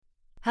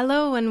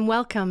Hello and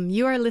welcome.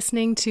 You are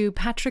listening to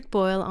Patrick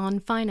Boyle on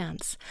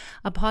Finance,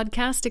 a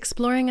podcast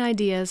exploring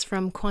ideas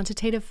from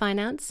quantitative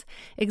finance,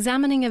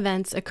 examining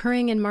events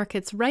occurring in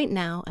markets right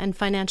now and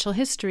financial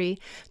history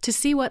to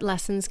see what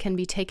lessons can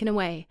be taken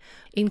away,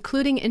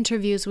 including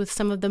interviews with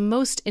some of the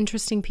most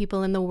interesting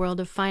people in the world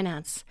of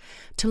finance.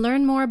 To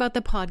learn more about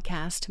the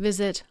podcast,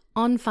 visit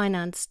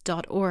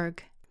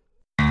onfinance.org.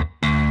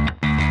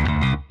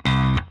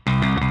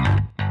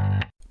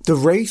 The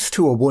race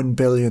to a $1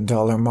 billion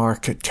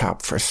market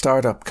cap for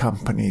startup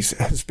companies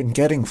has been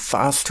getting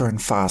faster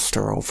and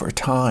faster over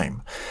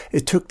time.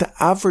 It took the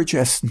average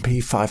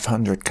S&P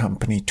 500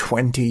 company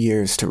 20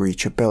 years to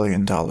reach $1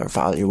 billion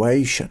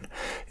valuation.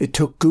 It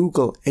took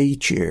Google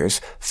 8 years,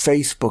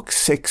 Facebook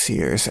 6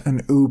 years,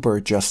 and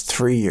Uber just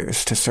 3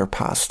 years to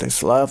surpass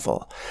this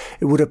level.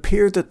 It would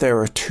appear that there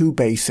are two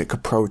basic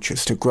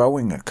approaches to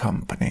growing a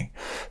company.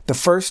 The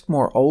first,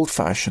 more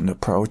old-fashioned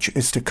approach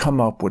is to come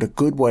up with a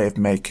good way of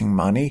making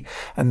money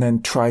and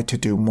then try to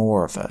do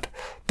more of it.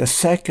 The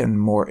second,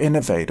 more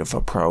innovative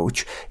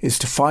approach is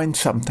to find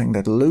something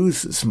that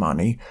loses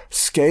money,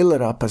 scale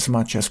it up as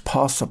much as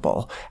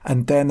possible,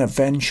 and then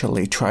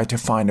eventually try to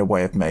find a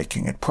way of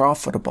making it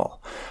profitable.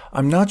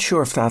 I'm not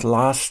sure if that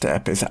last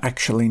step is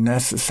actually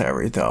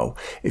necessary though.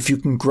 If you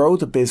can grow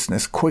the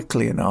business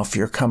quickly enough,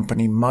 your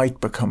company might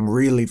become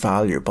really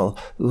valuable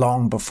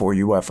long before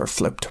you ever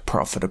flip to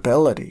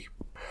profitability.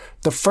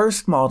 The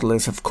first model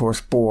is of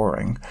course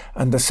boring,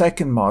 and the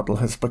second model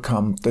has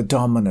become the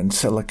dominant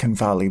Silicon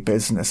Valley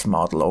business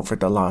model over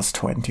the last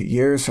 20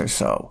 years or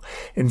so.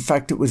 In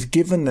fact, it was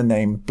given the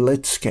name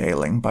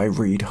Blitzscaling by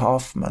Reid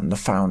Hoffman, the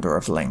founder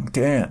of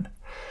LinkedIn.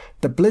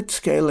 The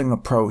blitzscaling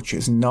approach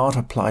is not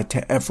applied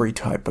to every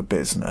type of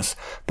business,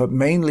 but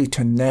mainly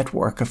to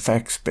network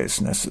effects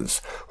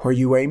businesses, where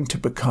you aim to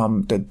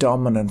become the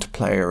dominant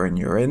player in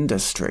your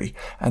industry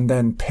and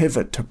then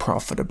pivot to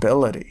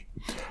profitability.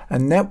 A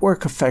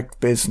network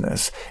effect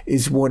business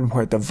is one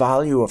where the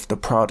value of the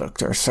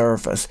product or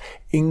service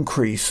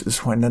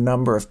increases when the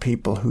number of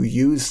people who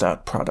use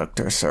that product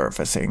or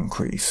service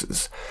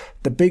increases.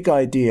 The big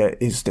idea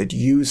is that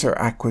user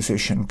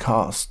acquisition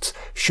costs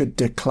should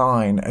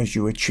decline as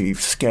you achieve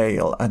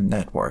scale and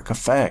network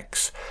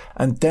effects.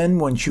 And then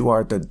once you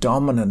are the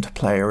dominant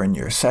player in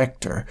your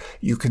sector,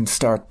 you can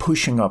start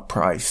pushing up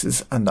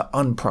prices and the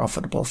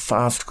unprofitable,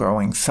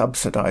 fast-growing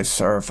subsidized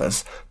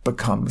service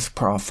becomes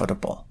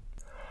profitable.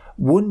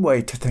 One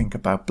way to think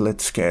about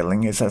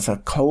blitzscaling is as a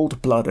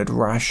cold-blooded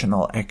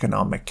rational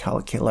economic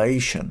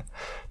calculation.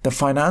 The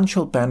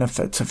financial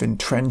benefits of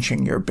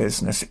entrenching your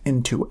business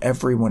into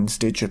everyone's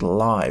digital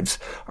lives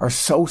are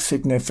so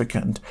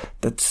significant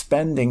that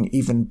spending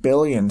even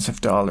billions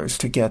of dollars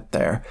to get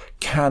there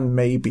can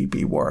maybe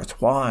be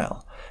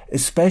worthwhile,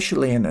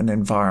 especially in an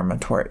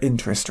environment where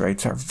interest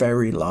rates are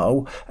very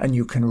low and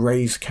you can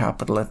raise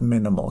capital at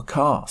minimal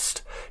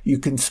cost. You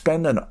can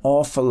spend an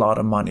awful lot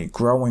of money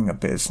growing a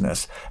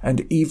business,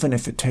 and even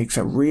if it takes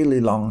a really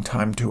long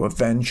time to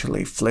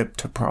eventually flip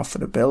to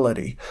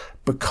profitability,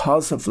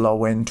 because of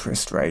low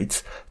interest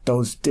rates,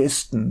 those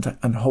distant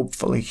and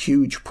hopefully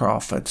huge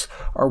profits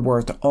are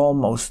worth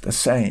almost the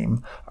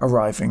same,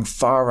 arriving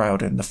far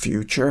out in the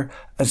future,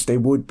 as they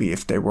would be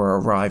if they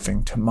were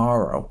arriving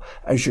tomorrow,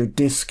 as you're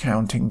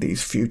discounting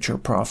these future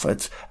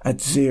profits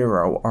at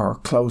zero or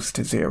close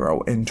to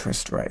zero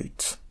interest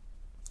rates.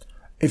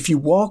 If you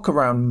walk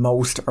around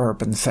most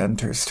urban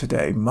centres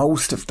today,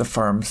 most of the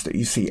firms that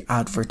you see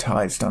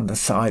advertised on the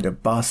side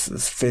of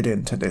buses fit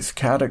into this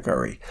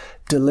category.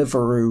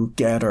 Deliveroo,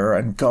 Getter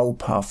and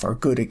GoPuff are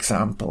good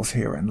examples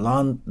here in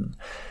London.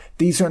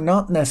 These are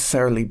not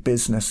necessarily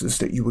businesses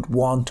that you would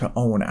want to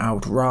own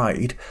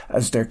outright,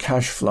 as they're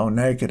cash flow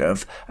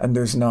negative and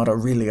there's not a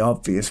really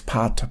obvious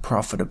path to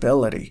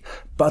profitability,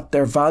 but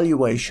their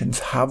valuations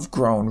have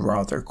grown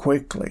rather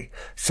quickly,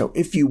 so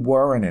if you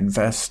were an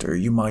investor,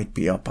 you might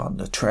be up on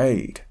the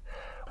trade.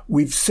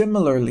 We've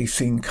similarly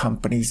seen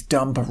companies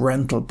dump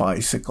rental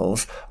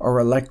bicycles or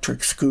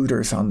electric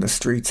scooters on the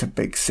streets of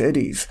big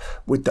cities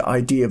with the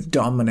idea of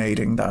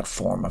dominating that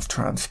form of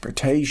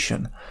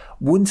transportation.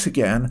 Once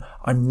again,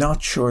 I'm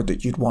not sure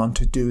that you'd want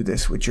to do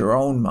this with your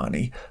own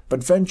money,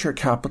 but venture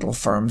capital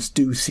firms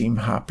do seem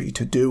happy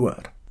to do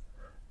it.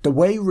 The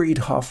way Reid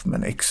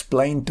Hoffman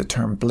explained the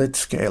term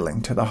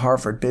blitzscaling to the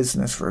Harvard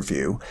Business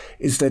Review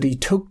is that he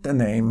took the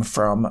name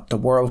from the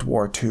World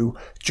War II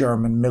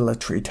German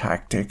military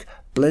tactic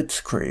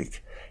Blitzkrieg.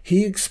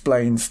 He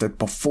explains that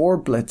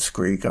before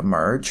Blitzkrieg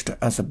emerged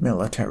as a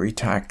military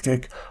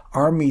tactic,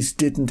 armies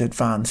didn't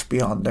advance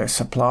beyond their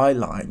supply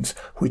lines,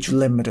 which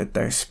limited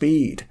their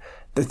speed.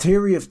 The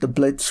theory of the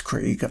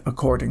Blitzkrieg,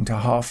 according to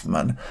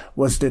Hoffman,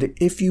 was that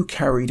if you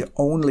carried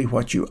only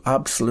what you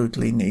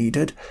absolutely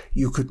needed,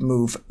 you could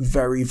move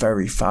very,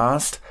 very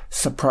fast,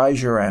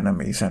 surprise your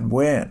enemies and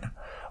win.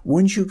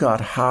 Once you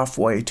got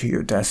halfway to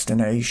your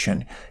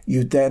destination,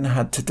 you then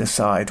had to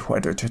decide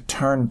whether to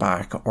turn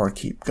back or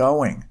keep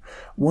going.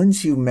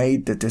 Once you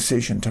made the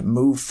decision to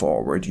move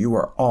forward, you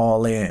were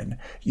all in.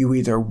 You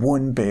either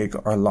won big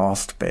or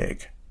lost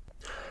big.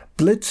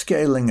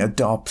 Blitzscaling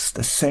adopts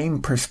the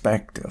same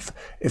perspective.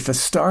 If a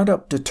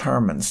startup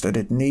determines that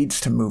it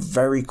needs to move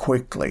very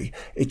quickly,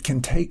 it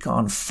can take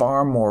on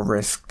far more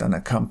risk than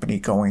a company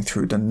going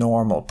through the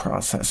normal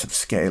process of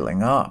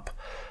scaling up.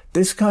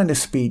 This kind of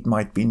speed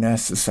might be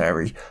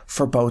necessary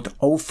for both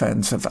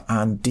offensive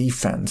and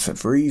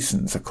defensive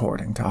reasons,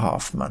 according to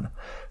Hoffman.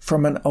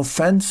 From an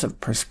offensive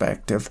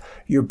perspective,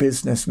 your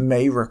business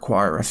may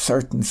require a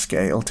certain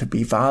scale to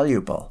be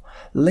valuable.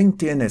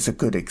 LinkedIn is a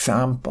good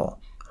example.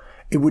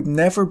 It would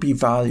never be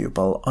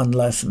valuable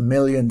unless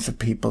millions of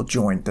people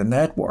joined the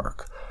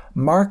network.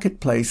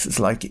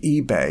 Marketplaces like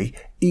eBay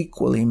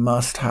equally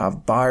must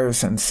have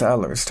buyers and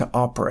sellers to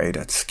operate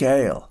at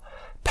scale.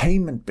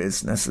 Payment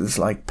businesses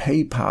like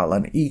PayPal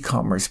and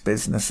e-commerce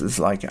businesses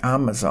like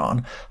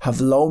Amazon have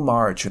low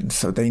margins,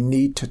 so they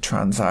need to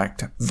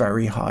transact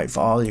very high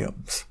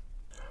volumes.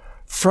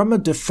 From a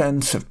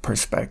defensive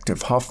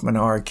perspective, Hoffman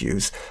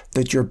argues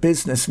that your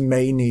business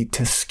may need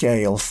to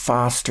scale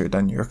faster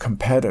than your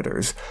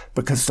competitors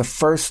because the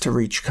first to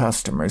reach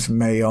customers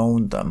may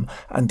own them,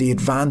 and the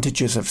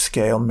advantages of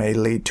scale may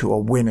lead to a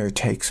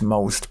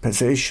winner-takes-most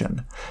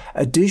position.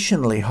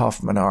 Additionally,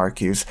 Hoffman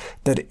argues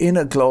that in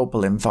a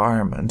global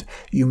environment,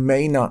 you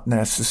may not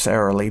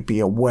necessarily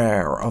be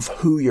aware of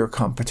who your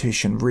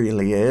competition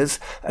really is,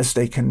 as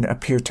they can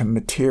appear to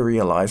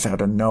materialize out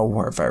of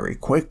nowhere very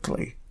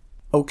quickly.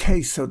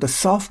 Okay, so the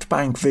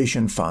SoftBank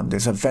Vision Fund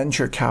is a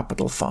venture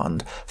capital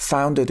fund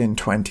founded in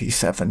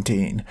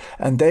 2017,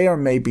 and they are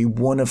maybe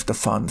one of the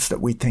funds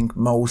that we think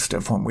most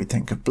of when we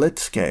think of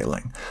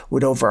blitzscaling.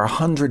 With over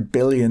 $100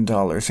 billion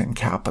in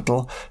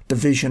capital, the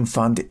Vision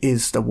Fund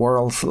is the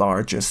world's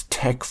largest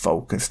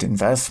tech-focused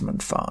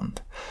investment fund.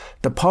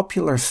 The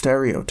popular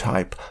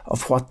stereotype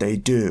of what they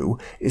do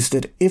is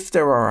that if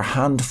there are a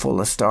handful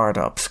of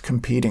startups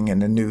competing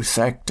in a new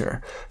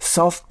sector,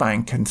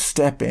 SoftBank can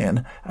step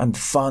in and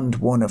fund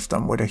one of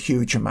them with a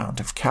huge amount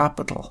of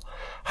capital.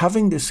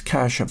 Having this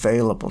cash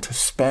available to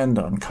spend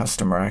on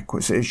customer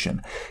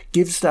acquisition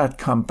gives that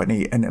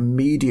company an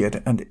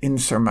immediate and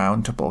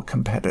insurmountable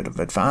competitive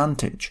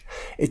advantage.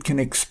 It can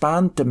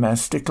expand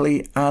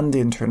domestically and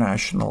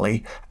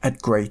internationally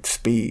at great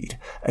speed,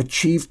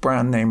 achieve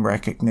brand name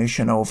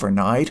recognition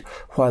overnight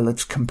while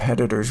its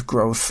competitors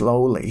grow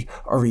slowly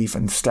or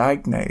even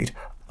stagnate,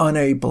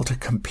 unable to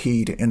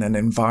compete in an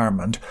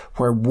environment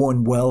where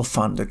one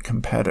well-funded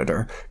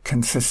competitor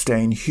can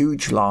sustain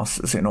huge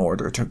losses in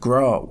order to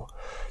grow.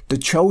 The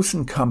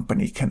chosen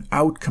company can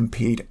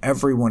outcompete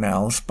everyone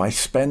else by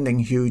spending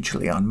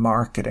hugely on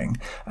marketing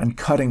and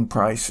cutting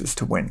prices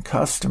to win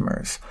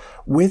customers.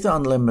 With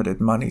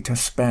unlimited money to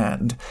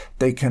spend,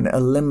 they can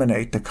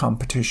eliminate the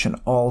competition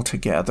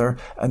altogether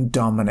and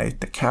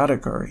dominate the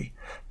category.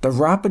 The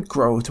rapid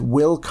growth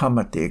will come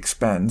at the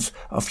expense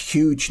of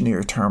huge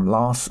near-term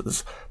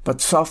losses, but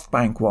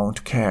SoftBank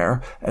won't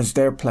care as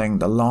they're playing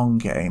the long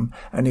game,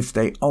 and if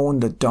they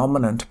own the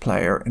dominant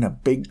player in a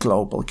big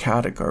global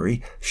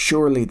category,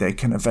 surely they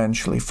can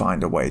eventually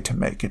find a way to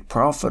make it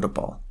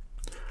profitable.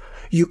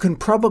 You can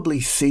probably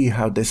see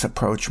how this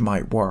approach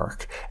might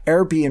work,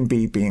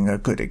 Airbnb being a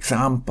good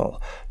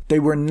example. They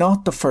were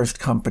not the first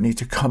company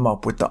to come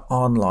up with the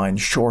online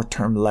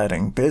short-term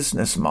letting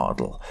business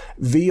model.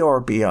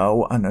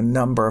 VRBO and a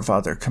number of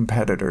other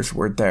competitors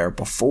were there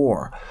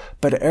before,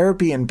 but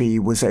Airbnb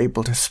was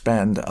able to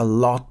spend a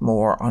lot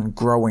more on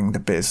growing the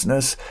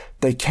business.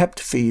 They kept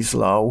fees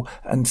low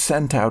and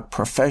sent out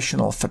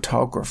professional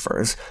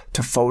photographers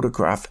to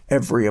photograph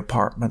every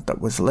apartment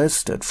that was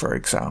listed, for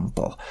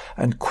example,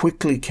 and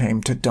quickly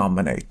came to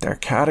dominate their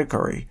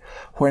category.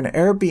 When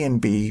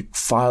Airbnb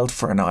filed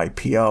for an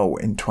IPO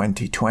in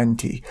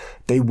 2020,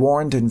 they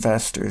warned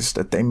investors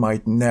that they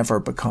might never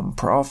become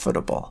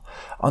profitable.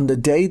 On the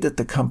day that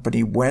the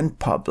company went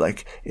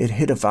public, it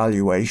hit a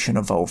valuation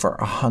of over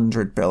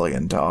 $100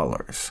 billion.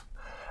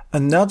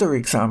 Another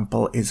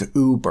example is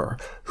Uber,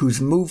 whose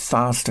move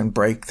fast and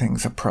break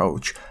things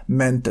approach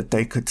meant that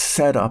they could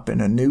set up in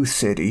a new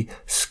city,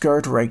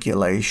 skirt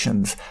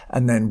regulations,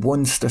 and then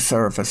once the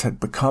service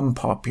had become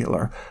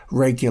popular,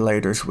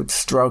 regulators would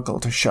struggle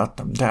to shut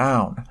them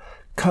down.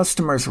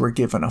 Customers were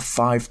given a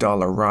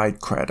 $5 ride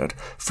credit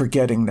for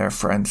getting their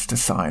friends to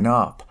sign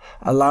up,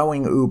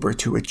 allowing Uber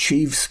to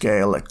achieve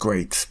scale at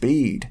great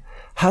speed.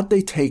 Had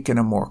they taken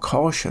a more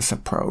cautious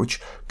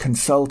approach,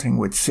 consulting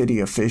with city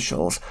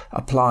officials,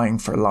 applying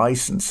for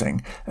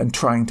licensing, and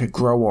trying to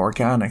grow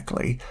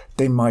organically,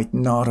 they might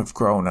not have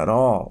grown at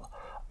all.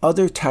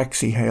 Other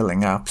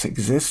taxi-hailing apps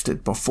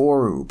existed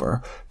before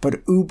Uber,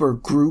 but Uber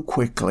grew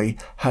quickly,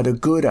 had a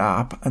good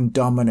app, and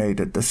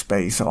dominated the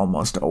space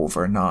almost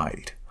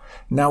overnight.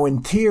 Now,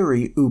 in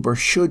theory, Uber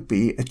should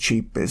be a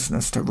cheap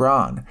business to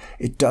run.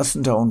 It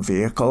doesn't own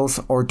vehicles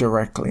or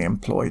directly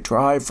employ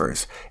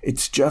drivers.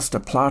 It's just a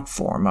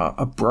platform,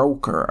 a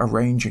broker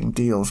arranging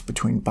deals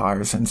between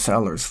buyers and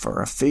sellers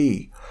for a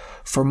fee.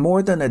 For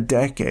more than a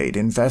decade,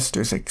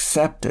 investors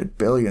accepted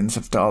billions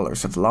of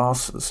dollars of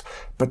losses,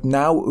 but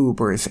now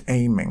Uber is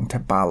aiming to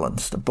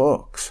balance the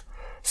books.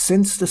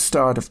 Since the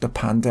start of the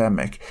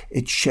pandemic,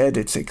 it shed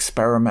its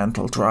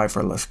experimental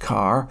driverless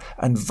car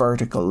and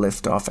vertical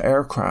lift-off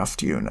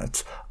aircraft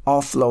units,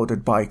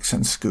 offloaded bikes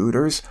and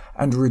scooters,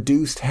 and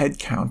reduced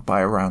headcount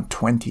by around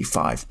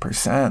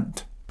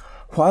 25%.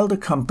 While the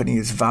company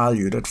is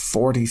valued at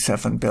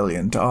 $47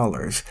 billion,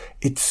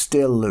 it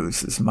still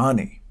loses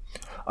money.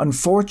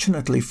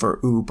 Unfortunately for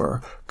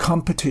Uber,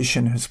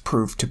 competition has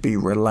proved to be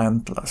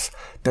relentless.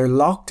 They're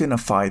locked in a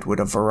fight with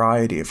a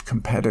variety of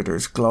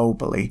competitors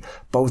globally,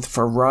 both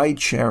for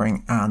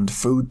ride-sharing and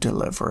food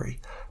delivery.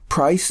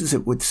 Prices,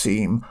 it would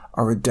seem,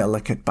 are a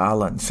delicate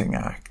balancing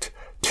act.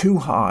 Too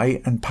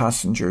high and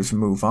passengers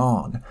move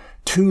on.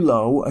 Too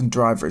low and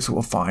drivers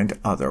will find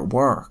other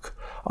work.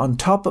 On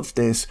top of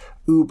this,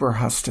 Uber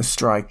has to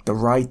strike the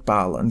right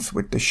balance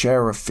with the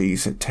share of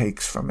fees it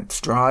takes from its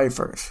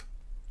drivers.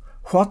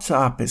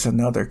 WhatsApp is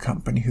another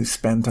company who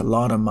spent a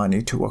lot of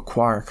money to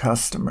acquire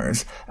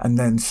customers and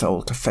then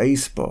sold to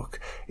Facebook.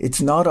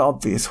 It's not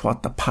obvious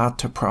what the path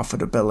to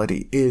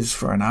profitability is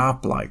for an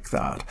app like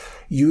that.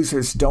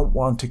 Users don't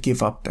want to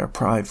give up their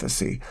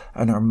privacy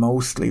and are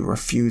mostly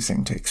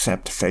refusing to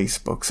accept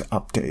Facebook's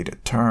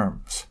updated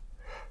terms.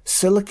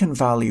 Silicon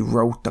Valley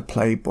wrote the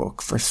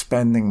playbook for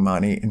spending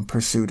money in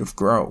pursuit of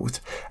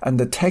growth, and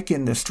the tech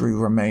industry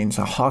remains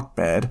a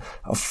hotbed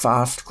of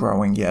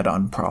fast-growing yet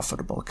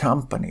unprofitable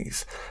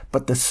companies.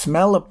 But the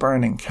smell of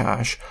burning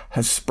cash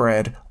has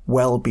spread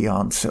well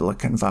beyond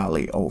Silicon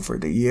Valley over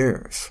the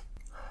years.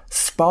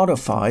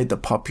 Spotify, the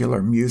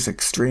popular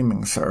music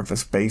streaming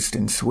service based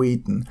in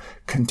Sweden,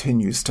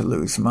 continues to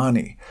lose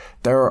money.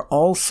 There are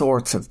all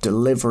sorts of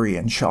delivery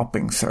and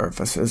shopping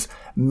services,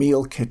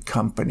 meal kit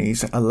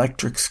companies,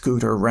 electric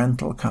scooter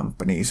rental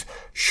companies,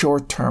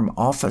 short-term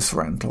office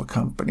rental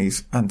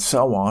companies, and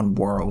so on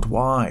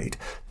worldwide.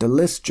 The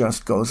list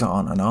just goes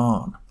on and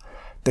on.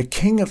 The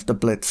king of the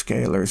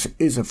blitzscalers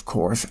is, of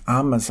course,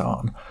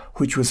 Amazon,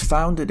 which was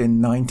founded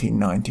in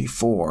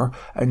 1994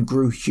 and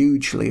grew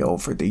hugely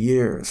over the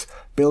years,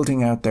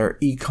 building out their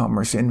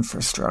e-commerce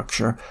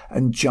infrastructure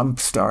and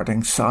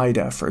jump-starting side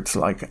efforts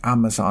like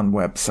Amazon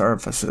Web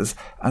Services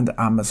and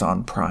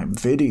Amazon Prime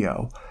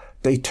Video.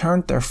 They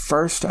turned their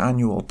first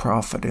annual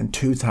profit in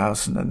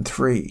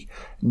 2003,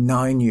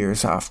 9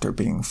 years after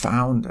being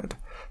founded.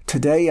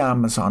 Today,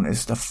 Amazon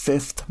is the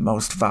fifth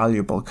most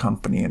valuable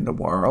company in the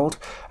world,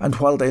 and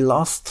while they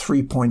lost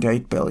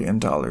 $3.8 billion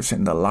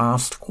in the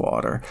last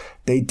quarter,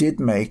 they did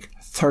make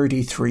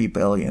 $33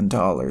 billion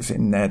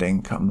in net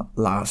income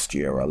last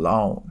year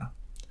alone.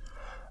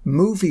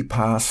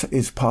 MoviePass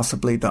is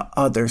possibly the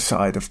other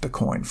side of the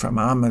coin from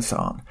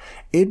Amazon.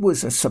 It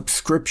was a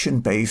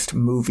subscription-based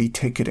movie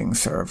ticketing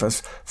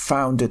service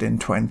founded in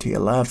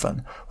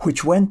 2011,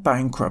 which went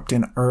bankrupt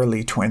in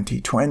early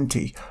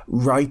 2020,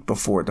 right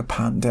before the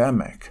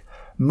pandemic.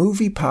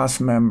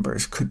 MoviePass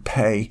members could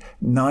pay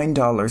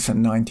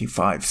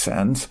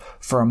 $9.95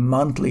 for a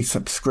monthly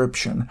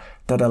subscription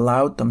that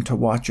allowed them to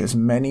watch as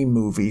many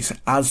movies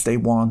as they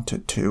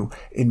wanted to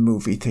in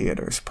movie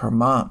theaters per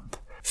month.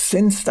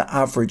 Since the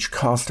average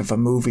cost of a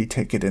movie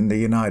ticket in the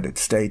United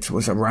States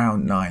was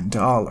around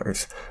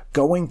 $9,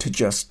 going to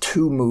just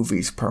 2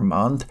 movies per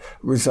month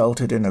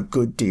resulted in a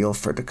good deal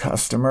for the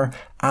customer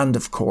and,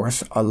 of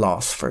course, a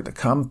loss for the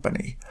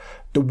company.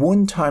 The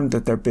one time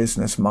that their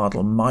business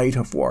model might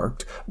have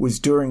worked was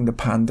during the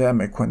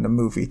pandemic when the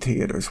movie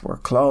theaters were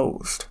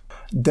closed.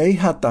 They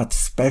had that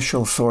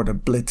special sort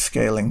of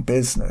blitzscaling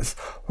business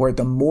where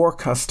the more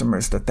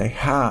customers that they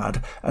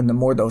had and the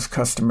more those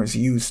customers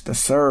used the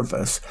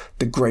service,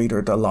 the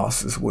greater the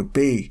losses would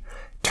be.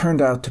 Turned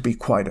out to be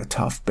quite a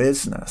tough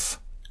business.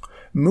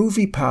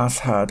 MoviePass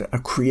had a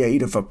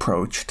creative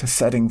approach to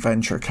setting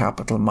venture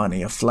capital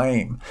money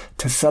aflame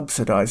to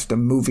subsidize the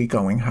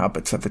movie-going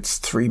habits of its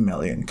 3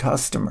 million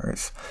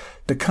customers.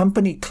 The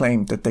company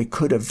claimed that they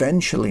could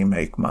eventually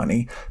make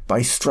money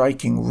by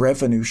striking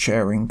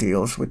revenue-sharing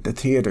deals with the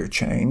theater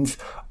chains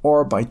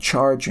or by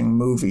charging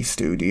movie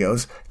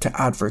studios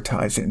to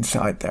advertise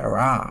inside their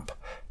app.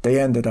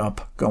 They ended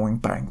up going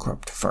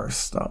bankrupt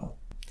first, though.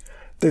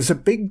 There's a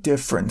big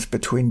difference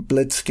between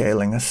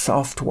blitzscaling a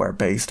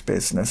software-based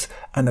business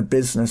and a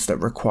business that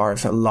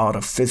requires a lot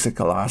of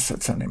physical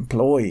assets and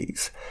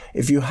employees.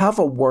 If you have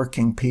a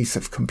working piece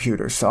of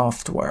computer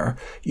software,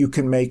 you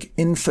can make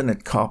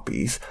infinite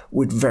copies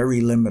with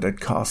very limited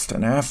cost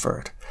and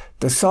effort.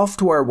 The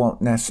software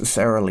won't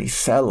necessarily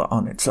sell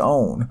on its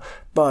own,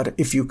 but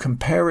if you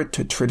compare it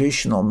to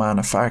traditional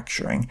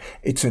manufacturing,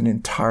 it's an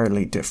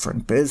entirely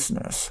different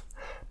business.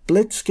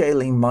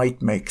 Blitzscaling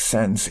might make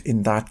sense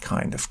in that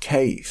kind of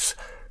case.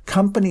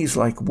 Companies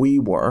like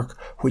WeWork,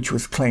 which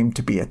was claimed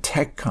to be a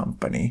tech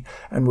company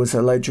and was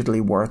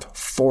allegedly worth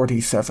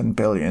 $47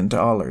 billion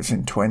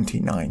in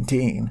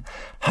 2019,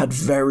 had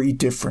very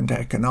different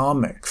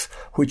economics,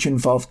 which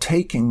involved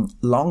taking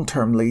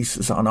long-term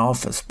leases on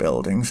office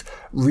buildings,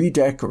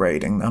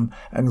 redecorating them,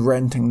 and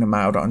renting them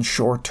out on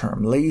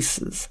short-term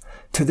leases.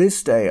 To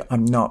this day,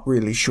 I'm not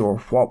really sure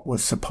what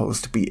was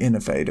supposed to be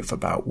innovative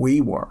about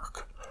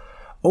WeWork.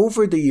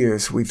 Over the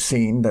years, we've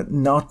seen that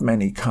not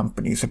many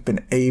companies have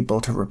been able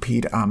to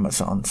repeat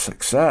Amazon's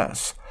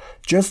success.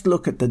 Just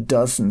look at the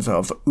dozens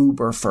of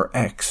Uber for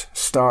X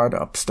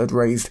startups that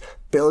raised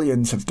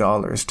billions of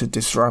dollars to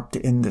disrupt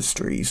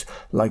industries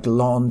like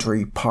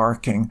laundry,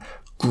 parking,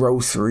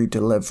 grocery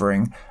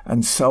delivering,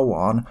 and so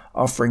on,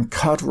 offering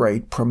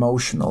cut-rate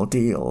promotional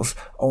deals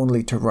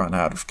only to run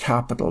out of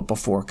capital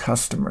before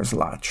customers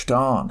latched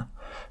on.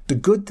 The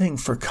good thing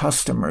for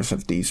customers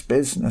of these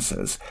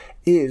businesses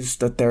is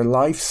that their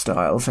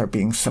lifestyles are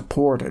being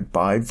supported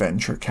by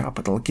venture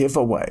capital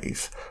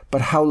giveaways.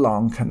 But how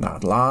long can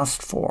that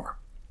last for?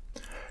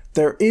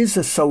 There is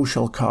a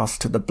social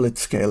cost to the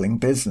blitzscaling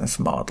business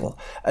model,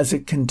 as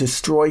it can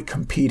destroy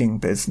competing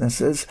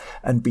businesses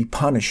and be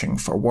punishing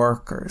for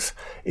workers.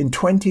 In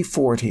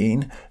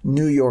 2014,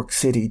 New York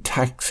City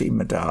taxi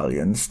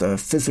medallions, the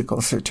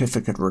physical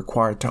certificate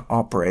required to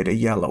operate a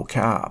yellow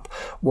cab,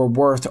 were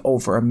worth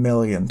over $1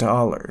 million.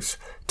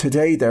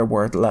 Today they're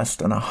worth less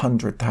than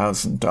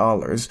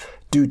 $100,000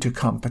 due to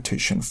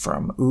competition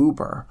from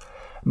Uber.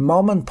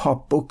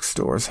 Mom-and-pop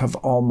bookstores have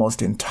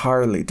almost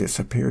entirely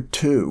disappeared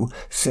too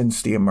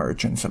since the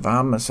emergence of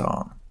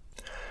Amazon.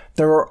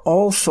 There are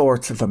all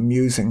sorts of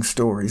amusing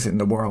stories in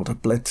the world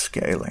of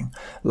blitzscaling,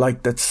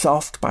 like that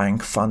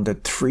SoftBank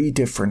funded 3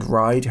 different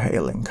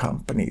ride-hailing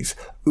companies,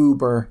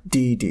 Uber,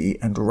 Didi,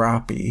 and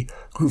Rappi,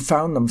 who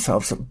found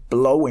themselves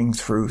blowing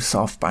through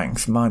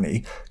SoftBank's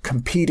money,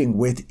 competing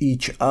with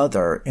each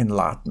other in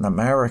Latin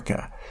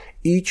America,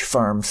 each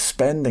firm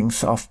spending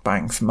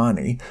SoftBank's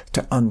money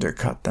to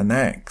undercut the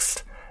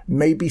next.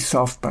 Maybe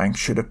SoftBank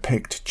should have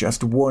picked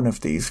just one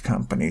of these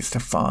companies to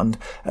fund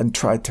and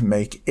tried to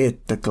make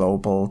it the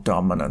global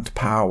dominant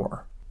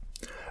power.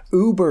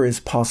 Uber is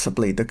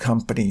possibly the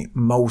company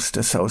most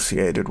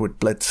associated with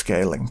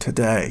blitzscaling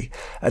today,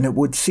 and it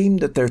would seem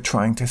that they're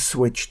trying to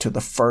switch to the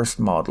first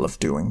model of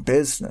doing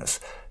business,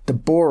 the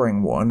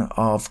boring one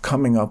of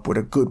coming up with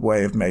a good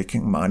way of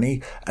making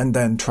money and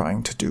then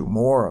trying to do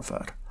more of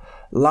it.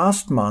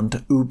 Last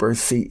month, Uber's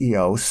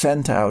CEO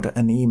sent out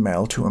an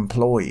email to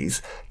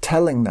employees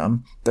telling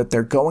them that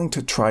they're going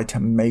to try to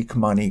make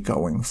money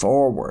going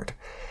forward.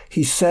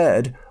 He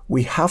said,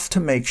 "We have to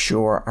make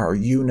sure our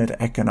unit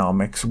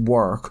economics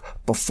work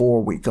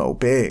before we go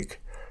big."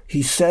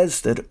 He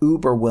says that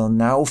Uber will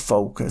now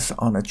focus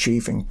on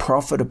achieving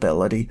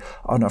profitability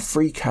on a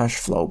free cash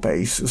flow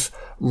basis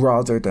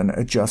rather than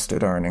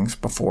adjusted earnings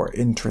before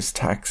interest,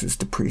 taxes,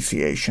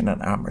 depreciation,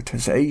 and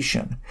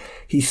amortization.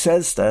 He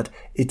says that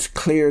it's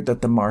clear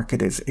that the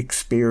market is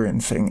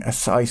experiencing a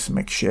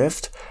seismic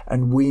shift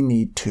and we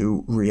need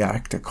to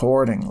react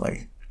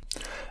accordingly.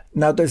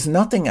 Now, there's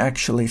nothing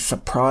actually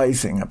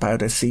surprising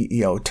about a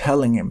CEO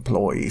telling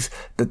employees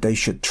that they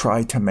should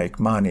try to make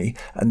money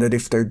and that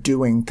if they're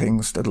doing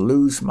things that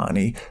lose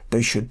money,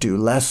 they should do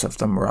less of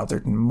them rather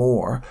than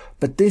more.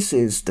 But this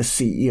is the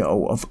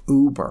CEO of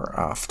Uber,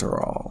 after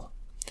all.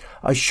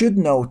 I should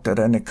note that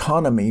an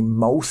economy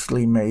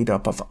mostly made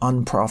up of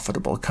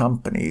unprofitable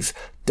companies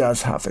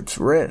does have its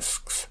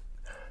risks.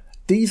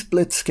 These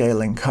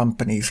blitzscaling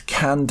companies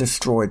can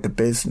destroy the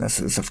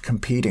businesses of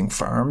competing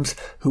firms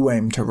who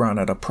aim to run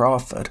at a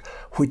profit,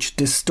 which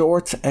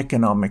distorts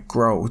economic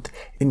growth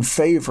in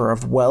favor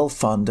of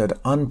well-funded,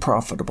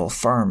 unprofitable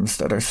firms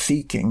that are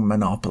seeking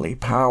monopoly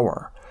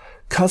power.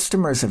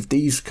 Customers of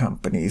these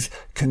companies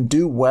can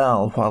do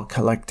well while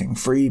collecting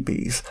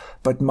freebies,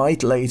 but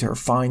might later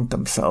find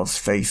themselves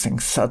facing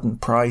sudden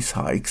price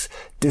hikes,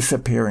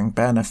 disappearing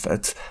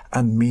benefits,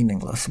 and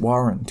meaningless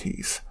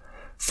warranties.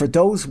 For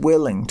those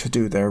willing to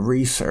do their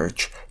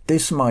research,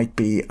 this might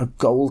be a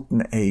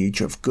golden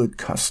age of good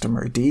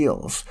customer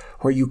deals,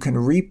 where you can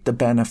reap the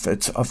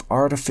benefits of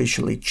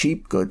artificially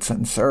cheap goods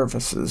and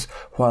services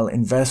while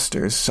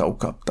investors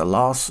soak up the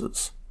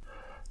losses.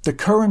 The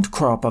current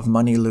crop of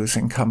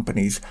money-losing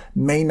companies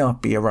may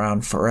not be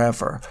around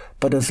forever,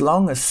 but as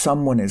long as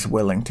someone is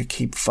willing to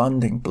keep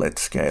funding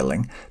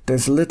blitzscaling,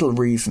 there's little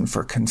reason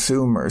for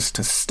consumers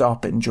to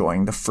stop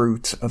enjoying the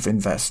fruits of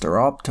investor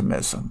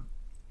optimism.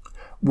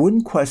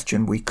 One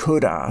question we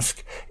could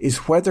ask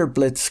is whether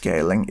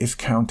blitzscaling is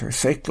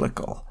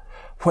counter-cyclical.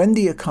 When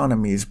the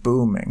economy is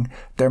booming,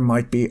 there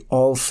might be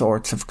all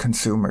sorts of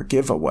consumer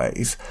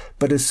giveaways,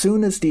 but as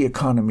soon as the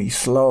economy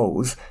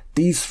slows,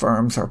 these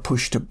firms are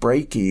pushed to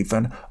break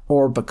even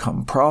or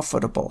become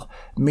profitable,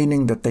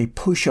 meaning that they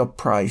push up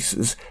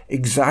prices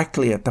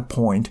exactly at the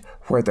point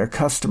where their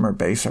customer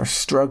base are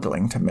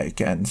struggling to make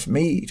ends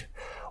meet.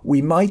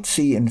 We might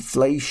see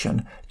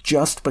inflation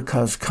just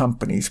because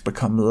companies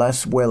become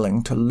less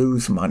willing to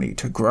lose money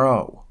to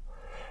grow.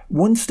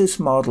 Once this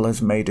model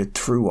has made it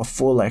through a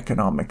full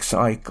economic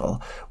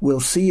cycle, we'll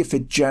see if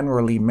it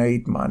generally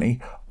made money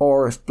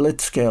or if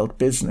blitzscaled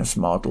business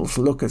models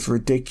look as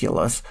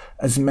ridiculous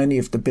as many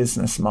of the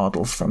business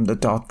models from the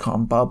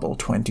dot-com bubble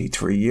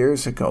 23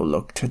 years ago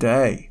look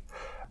today.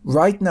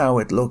 Right now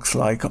it looks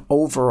like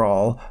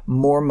overall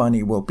more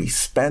money will be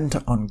spent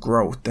on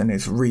growth than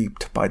is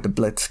reaped by the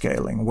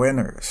blitzscaling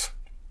winners.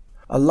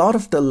 A lot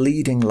of the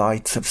leading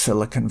lights of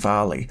Silicon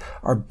Valley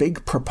are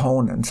big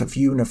proponents of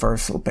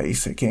universal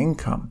basic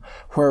income,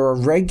 where a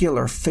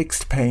regular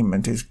fixed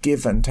payment is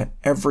given to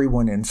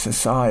everyone in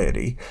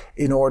society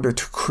in order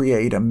to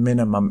create a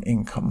minimum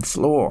income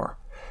floor.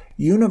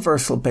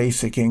 Universal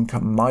basic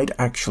income might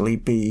actually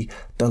be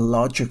the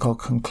logical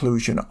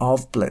conclusion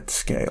of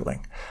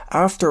blitzscaling.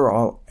 After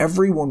all,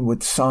 everyone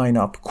would sign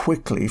up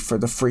quickly for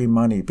the free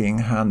money being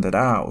handed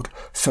out,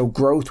 so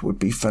growth would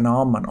be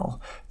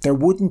phenomenal. There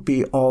wouldn't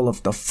be all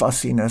of the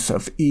fussiness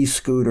of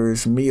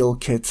e-scooters, meal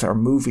kits, or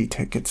movie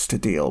tickets to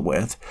deal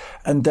with.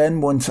 And then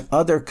once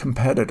other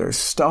competitors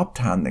stopped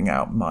handing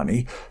out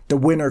money, the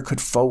winner could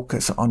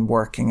focus on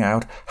working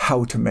out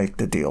how to make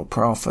the deal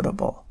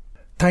profitable.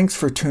 Thanks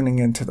for tuning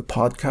into the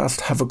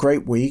podcast. Have a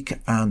great week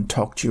and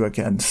talk to you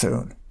again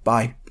soon.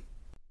 Bye.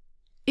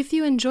 If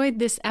you enjoyed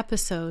this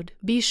episode,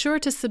 be sure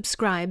to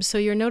subscribe so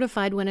you're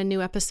notified when a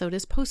new episode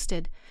is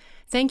posted.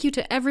 Thank you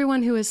to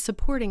everyone who is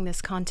supporting this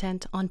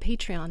content on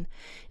Patreon.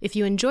 If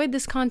you enjoyed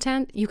this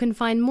content, you can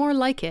find more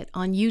like it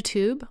on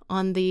YouTube,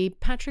 on the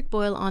Patrick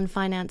Boyle on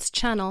Finance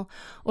channel,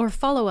 or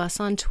follow us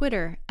on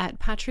Twitter at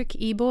Patrick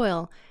E.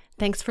 Boyle.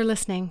 Thanks for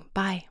listening.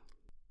 Bye.